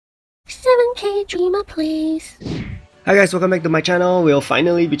1K dreamer please. Hi guys, welcome back to my channel. We'll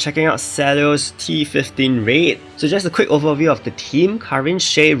finally be checking out Saleos T15 raid. So just a quick overview of the team: Karin,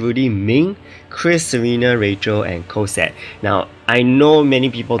 Shay, Rudy, Ming, Chris, Serena, Rachel, and Cosette. Now, I know many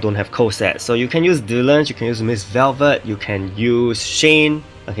people don't have Cosette, so you can use Dylan, you can use Miss Velvet, you can use Shane,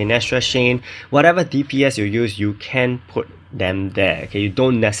 okay, Nestra, Shane, whatever DPS you use, you can put them there, okay? You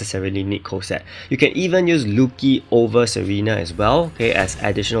don't necessarily need Cosette. You can even use Luki over Serena as well, okay, as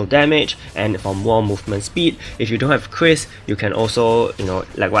additional damage and for more movement speed. If you don't have Chris, you can also,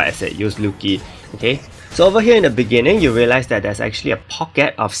 like what I said, use Luki, okay? So over here in the beginning, you realize that there's actually a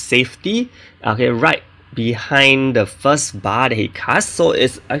pocket of safety, okay, right behind the first bar that he casts, so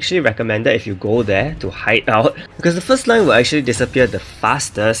it's actually recommended if you go there to hide out, because the first line will actually disappear the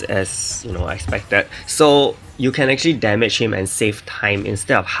fastest, as expected, so you can actually damage him and save time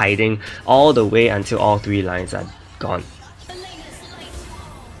instead of hiding all the way until all three lines are gone.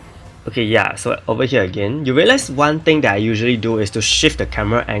 Okay, yeah, so over here again, you realize one thing that I usually do is to shift the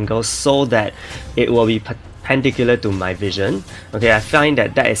camera angle so that it will be perpendicular to my vision. Okay, I find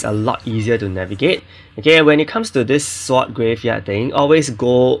that is a lot easier to navigate. Okay, when it comes to this sword graveyard thing, always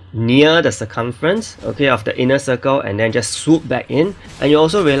go near the circumference, okay, of the inner circle and then just swoop back in. And you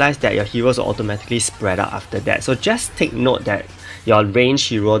also realize that your heroes will automatically spread out after that. So just take note that your ranged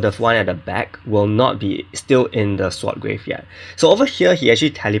hero, the one at the back, will not be still in the sword graveyard. So over here, he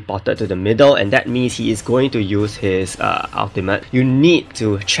actually teleported to the middle, and that means he is going to use his ultimate. You need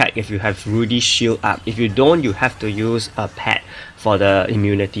to check if you have Rudy's shield up. If you don't, you have to use a pet for the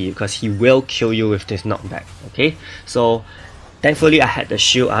immunity, because he will kill you with this knockback, okay? So thankfully I had the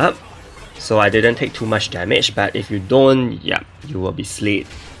shield up, so I didn't take too much damage, but if you don't, yeah, you will be slayed.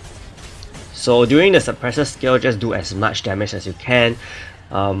 So during the suppressor skill, just do as much damage as you can.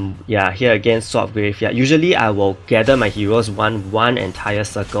 Yeah, here again, sword graveyard. Usually I will gather my heroes one entire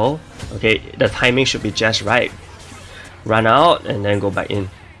circle. Okay, the timing should be just right. Run out and then go back in.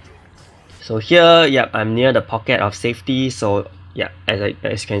 So here, yep, I'm near the pocket of safety. So yeah,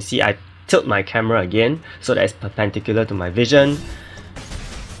 as you can see, I tilt my camera again so that it's perpendicular to my vision.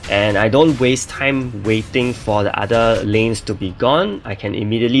 And I don't waste time waiting for the other lanes to be gone. I can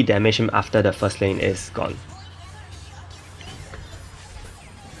immediately damage him after the first lane is gone.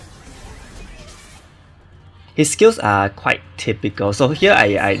 His skills are quite typical. So here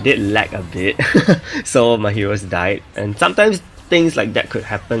I did lag a bit. So my heroes died. And sometimes things like that could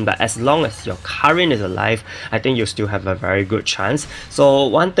happen, but as long as your Karin is alive, I think you still have a very good chance. So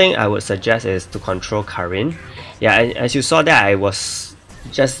one thing I would suggest is to control Karin. Yeah, and as you saw that, I was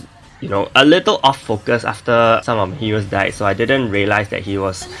just a little off focus after some of my heroes died, so I didn't realize that he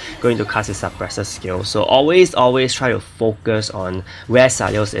was going to cast his suppressor skill. So always try to focus on where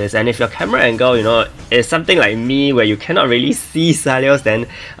Saleos is, and if your camera angle is something like me where you cannot really see Saleos, then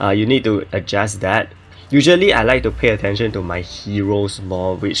you need to adjust that. Usually I like to pay attention to my heroes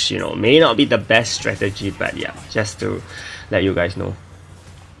more, which may not be the best strategy, but yeah, just to let you guys know.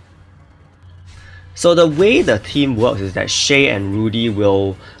 So the way the team works is that Shay and Rudy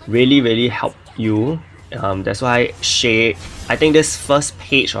will really help you. That's why Shay, I think this first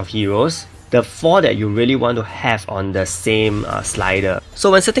page of heroes, the 4 that you really want to have on the same slider.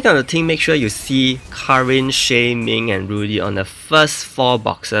 So when setting up the team, make sure you see Karin, Shay, Ming and Rudy on the first 4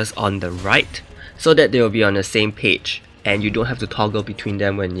 boxes on the right, so that they will be on the same page and you don't have to toggle between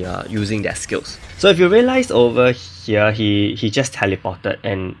them when you're using their skills. So if you realize over here, he just teleported,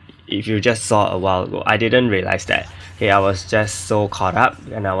 and if you just saw a while ago, I didn't realize that. Okay, I was just so caught up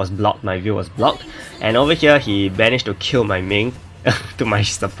and I was blocked, my view was blocked. And over here, he managed to kill my Ming, to my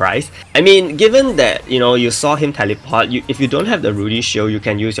surprise. I mean, given that, you saw him teleport, if you don't have the Rudy shield, you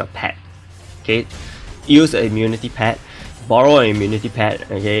can use your pet. Okay, use the immunity pet, borrow an immunity pet,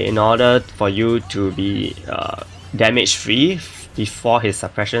 okay, in order for you to be damage free before his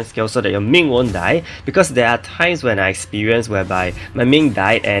suppression skill, so that your Ming won't die. Because there are times when I experienced whereby my Ming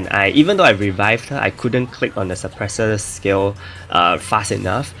died, and even though I revived her, I couldn't click on the suppressor skill fast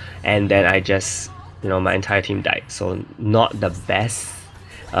enough, and then I just, my entire team died. So not the best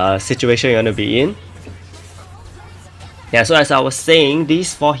situation you want to be in. Yeah, so as I was saying,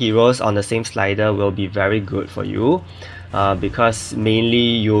 these 4 heroes on the same slider will be very good for you, because mainly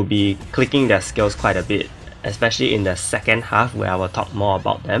you'll be clicking their skills quite a bit, especially in the second half where I will talk more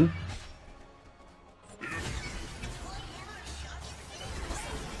about them.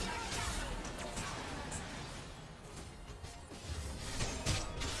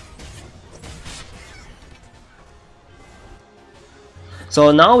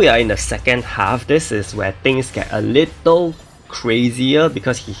 So now we are in the second half. This is where things get a little crazier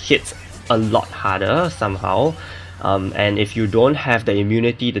because he hits a lot harder somehow. and if you don't have the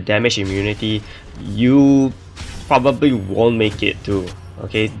immunity, the damage immunity, you probably won't make it too.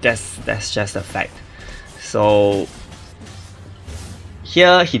 Okay, that's just a fact. So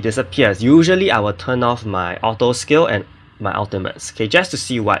here he disappears. Usually I will turn off my auto skill and my ultimates, okay, just to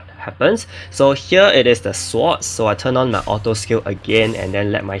see what happens. So here it is the swords, so I turn on my auto skill again and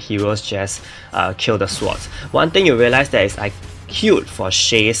then let my heroes just kill the swords. One thing you realize that is I queued for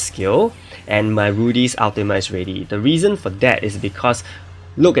Shay's skill and my Rudy's ultimate is ready. The reason for that is because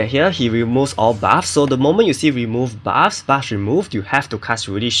look at here, he removes all buffs. So the moment you see remove buffs removed, you have to cast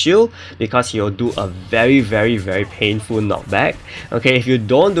Rudy's shield because he'll do a very painful knockback. Okay, if you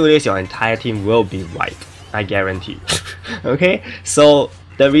don't do this, your entire team will be wiped, I guarantee. Okay, so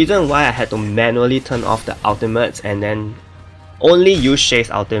the reason why I had to manually turn off the ultimates and then only use Shay's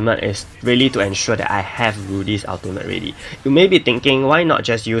ultimate is really to ensure that I have Rudy's ultimate ready. You may be thinking, why not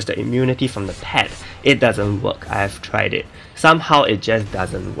just use the immunity from the pet? It doesn't work. I have tried it. Somehow it just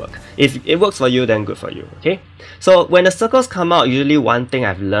doesn't work. If it works for you, then good for you, okay? So when the circles come out, usually one thing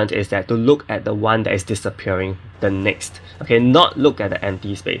I've learned is that to look at the one that is disappearing the next. Okay, not look at the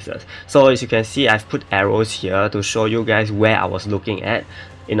empty spaces. So as you can see, I've put arrows here to show you guys where I was looking at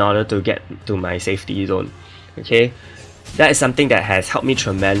in order to get to my safety zone. Okay, that is something that has helped me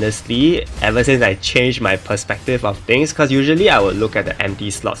tremendously ever since I changed my perspective of things, because usually I would look at the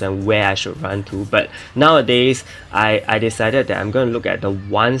empty slots and where I should run to, but nowadays I decided that I'm going to look at the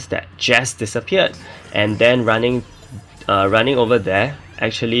ones that just disappeared, and then running over there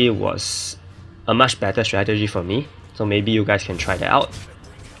actually was a much better strategy for me. So maybe you guys can try that out.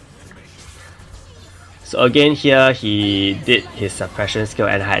 So again here he did his suppression skill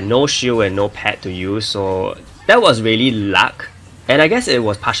and I had no shield and no pad to use, so that was really luck. And I guess it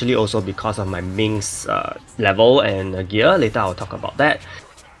was partially also because of my Ming's level and gear. Later I'll talk about that.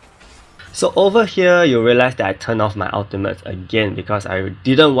 So over here you realize that I turned off my ultimates again because I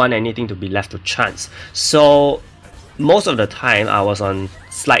didn't want anything to be left to chance. So most of the time I was on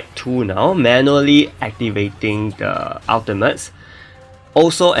slide 2 now, manually activating the ultimates,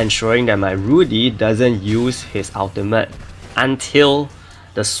 also ensuring that my Rudy doesn't use his ultimate until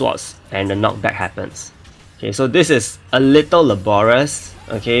the swords and the knockback happens. Okay, so this is a little laborious,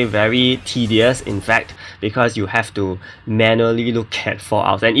 okay, very tedious in fact, because you have to manually look at 4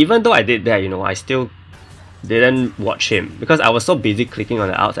 outs. And even though I did that, you know, I still didn't watch him because I was so busy clicking on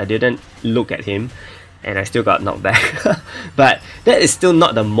the outs, I didn't look at him and I still got knocked back. But that is still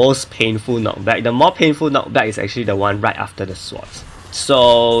not the most painful knockback. The more painful knockback is actually the one right after the swords.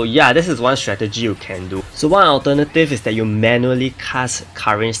 So yeah, this is one strategy you can do. So one alternative is that you manually cast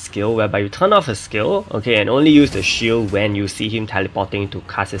current skill, whereby you turn off a skill, okay, and only use the shield when you see him teleporting to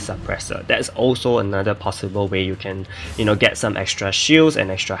cast his suppressor. That's also another possible way you can, you know, get some extra shields and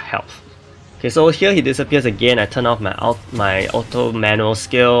extra health. Okay, so here he disappears again. I turn off my auto manual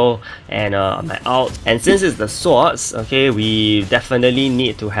skill and my ult. And since it's the swords, okay, we definitely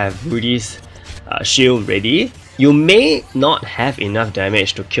need to have Rudy's shield ready. You may not have enough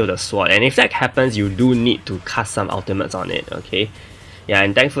damage to kill the sword, and if that happens, you do need to cast some ultimates on it, okay? Yeah,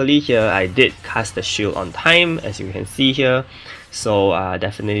 and thankfully here I did cast the shield on time, as you can see here, so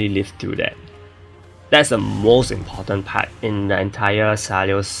definitely lived through that. That's the most important part in the entire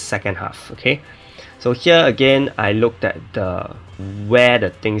Saleos second half, okay? So here again, I looked at where the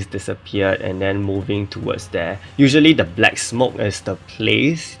things disappeared and then moving towards there. Usually the black smoke is the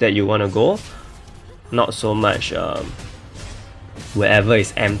place that you want to go. Not so much wherever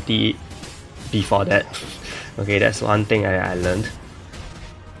is empty before that. Okay, that's one thing I learned.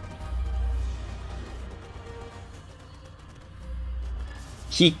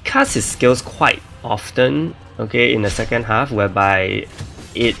 He casts his skills quite often, okay, in the second half, whereby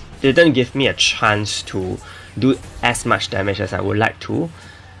it didn't give me a chance to do as much damage as I would like to.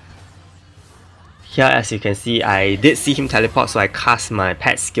 Here, as you can see, I did see him teleport, so I cast my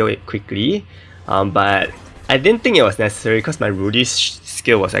pet skill quickly. But I didn't think it was necessary because my Rudy's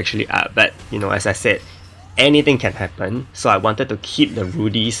skill was actually up. But you know, as I said, anything can happen. So I wanted to keep the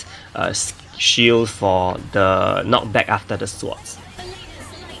Rudy's shield for the knockback after the swords.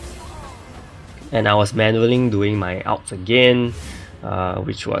 And I was manually doing my outs again,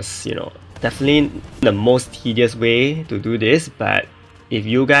 which was, you know, definitely the most tedious way to do this. But if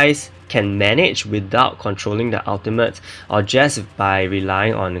you guys can manage without controlling the ultimates, or just by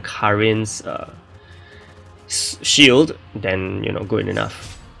relying on Karin's shield, then, you know, good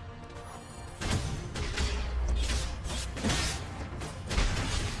enough.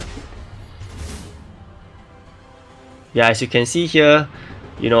 Yeah, as you can see here,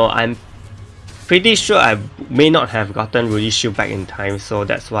 you know, I'm pretty sure I may not have gotten Rudy's shield back in time, so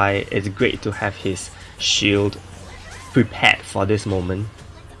that's why it's great to have his shield prepared for this moment.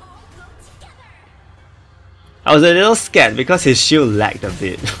 I was a little scared because his shield lagged a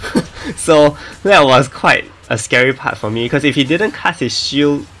bit. So that was quite a scary part for me, because if he didn't cast his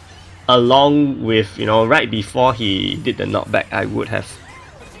shield along with, you know, right before he did the knockback, I would have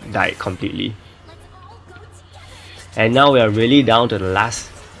died completely. And now we are really down to the last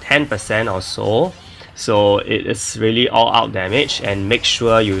 10% or so. So it is really all out damage, and make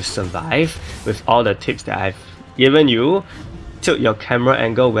sure you survive with all the tips that I've given you. Tilt your camera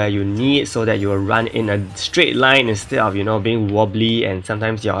angle where you need so that you will run in a straight line instead of, you know, being wobbly, and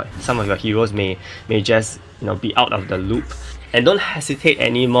sometimes some of your heroes may just, you know, be out of the loop. And don't hesitate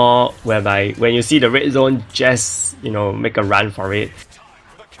anymore, whereby when you see the red zone, just, you know, make a run for it.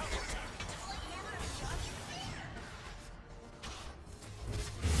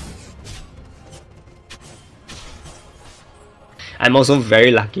 I'm also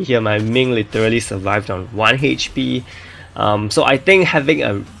very lucky here. My Ming literally survived on 1 HP. So I think having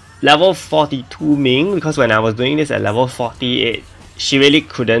a level 42 Ming, because when I was doing this at level 40, she really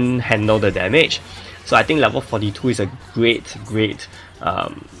couldn't handle the damage. So I think level 42 is a great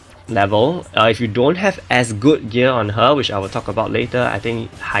level. If you don't have as good gear on her, which I will talk about later, I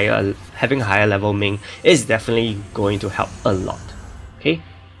think having a higher level Ming is definitely going to help a lot. Okay?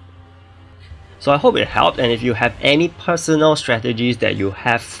 So I hope it helped, and if you have any personal strategies that you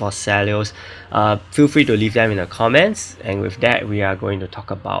have for Saleos, feel free to leave them in the comments. And with that, we are going to talk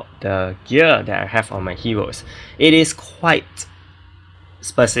about the gear that I have on my heroes. It is quite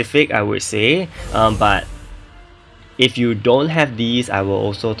specific, I would say, but if you don't have these, I will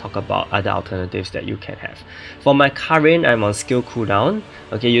also talk about other alternatives that you can have. For my Karin, I'm on skill cooldown.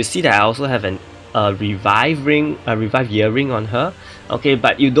 Okay, you see that I also have a revive year ring on her. Okay,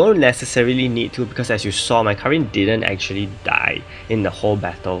 but you don't necessarily need to, because as you saw, my Karin didn't actually die in the whole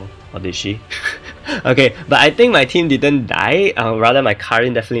battle. Or did she? Okay, but I think my team didn't die. Rather, my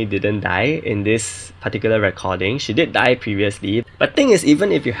Karin definitely didn't die in this particular recording. She did die previously. But thing is,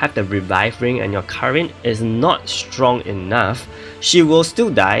 even if you have the revive ring and your Karin is not strong enough, she will still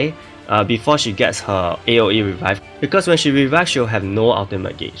die before she gets her AoE revive, because when she revives, she'll have no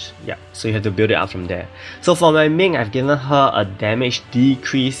ultimate gauge. Yeah, so you have to build it up from there. So for my Ming, I've given her a damage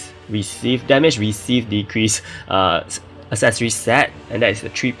received decrease accessory set, and that is the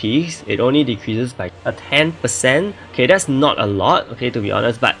 3-piece. It only decreases by a 10%. Okay, that's not a lot, okay, to be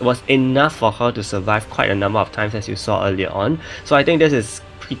honest, but was enough for her to survive quite a number of times, as you saw earlier on. So I think this is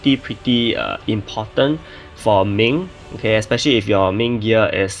pretty important for Ming, okay, especially if your Ming gear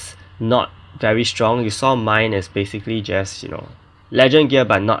is not very strong. You saw mine is basically just, you know, legend gear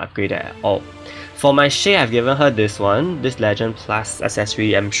but not upgraded at all. For my Shay, I've given her this one, this legend plus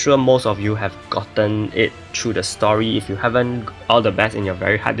accessory. I'm sure most of you have gotten it through the story. If you haven't, all the best in your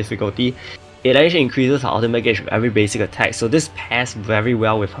very hard difficulty. It actually increases her ultimate gauge with every basic attack, so this pairs very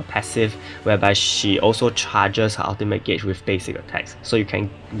well with her passive, whereby she also charges her ultimate gauge with basic attacks, so you can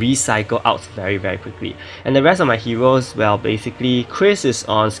recycle out very quickly. And the rest of my heroes, well, basically Chris is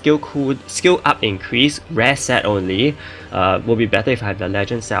on skill up increase, rare set only. Will be better if I have the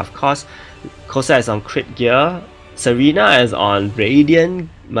legend set, of course. Kosa is on crit gear. Serena is on Radiant,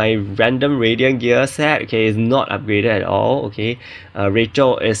 my random Radiant gear set, okay, is not upgraded at all, okay.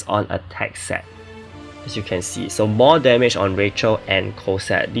 Rachel is on attack set, as you can see. So more damage on Rachel and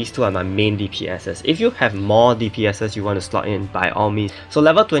Cosette. These two are my main DPSs. If you have more DPSs you want to slot in, by all means. So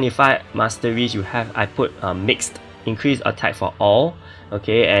level 25 Masteries, I put mixed, increased attack for all,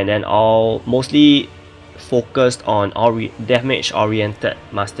 okay, and then all mostly focused on damage oriented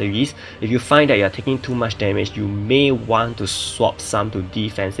masteries. If you find that you're taking too much damage, you may want to swap some to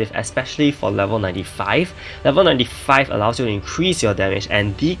defensive, especially for level 95. Level 95 allows you to increase your damage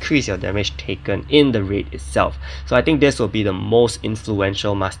and decrease your damage taken in the raid itself. So I think this will be the most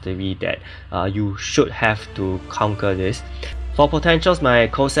influential mastery that you should have to conquer this. For potentials, my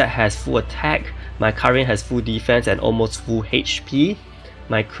Cosette has full attack, my Karin has full defense and almost full HP.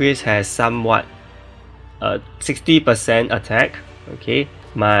 My Chris has somewhat 60% attack, okay.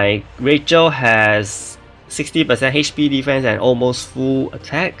 My Rachel has 60% HP defense and almost full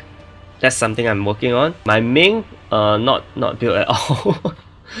attack. That's something I'm working on. My Ming, not built at all.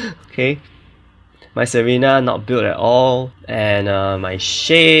 Okay. My Serena, not built at all. And my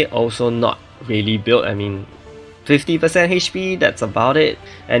Shay, also not really built. I mean, 50% HP, that's about it.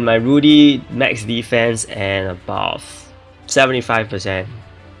 And my Rudy, max defense and about 75%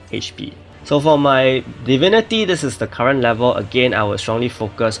 HP. So for my Divinity, this is the current level. Again, I would strongly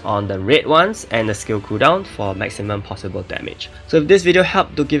focus on the red ones and the skill cooldown for maximum possible damage. So if this video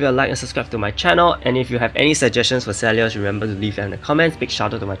helped, do give it a like and subscribe to my channel. And if you have any suggestions for Saleos, remember to leave them in the comments. Big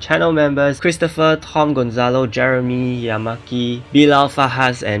shout out to my channel members Christopher, Tom, Gonzalo, Jeremy, Yamaki, Bilal,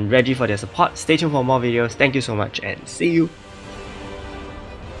 Fahaz and Reggie for their support. Stay tuned for more videos. Thank you so much and see you!